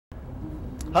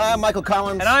Hi, I'm Michael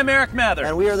Collins. And I'm Eric Mather.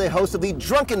 And we are the hosts of the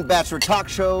Drunken Bachelor talk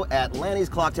show at Lanny's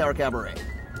Clock Tower Cabaret.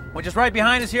 Which is right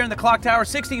behind us here in the Clock Tower,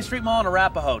 16th Street Mall in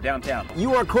Arapahoe, downtown.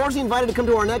 You are cordially invited to come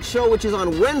to our next show, which is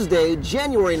on Wednesday,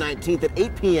 January 19th at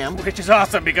 8 p.m. Which is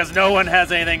awesome because no one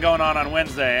has anything going on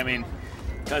Wednesday. I mean,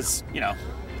 because, you know,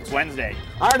 it's Wednesday.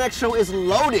 Our next show is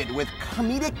loaded with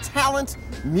comedic talent,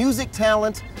 music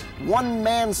talent,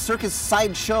 one-man circus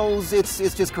sideshows. It's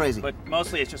just crazy. But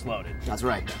mostly it's just loaded. That's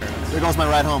right. There goes my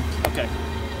ride home. Okay.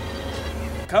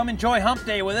 Come enjoy Hump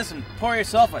Day with us and pour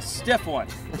yourself a stiff one.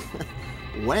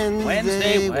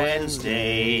 Wednesday.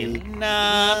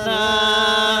 Na,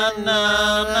 na,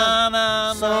 na,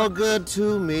 na, so good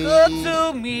to me. Good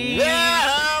to me.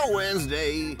 Yeah,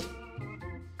 Wednesday.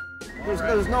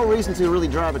 There's no reason to really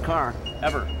drive a car.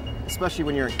 Ever. Especially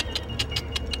when you're...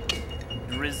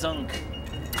 Drizunk.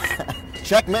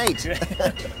 Checkmate.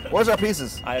 Where's our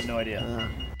pieces? I have no idea.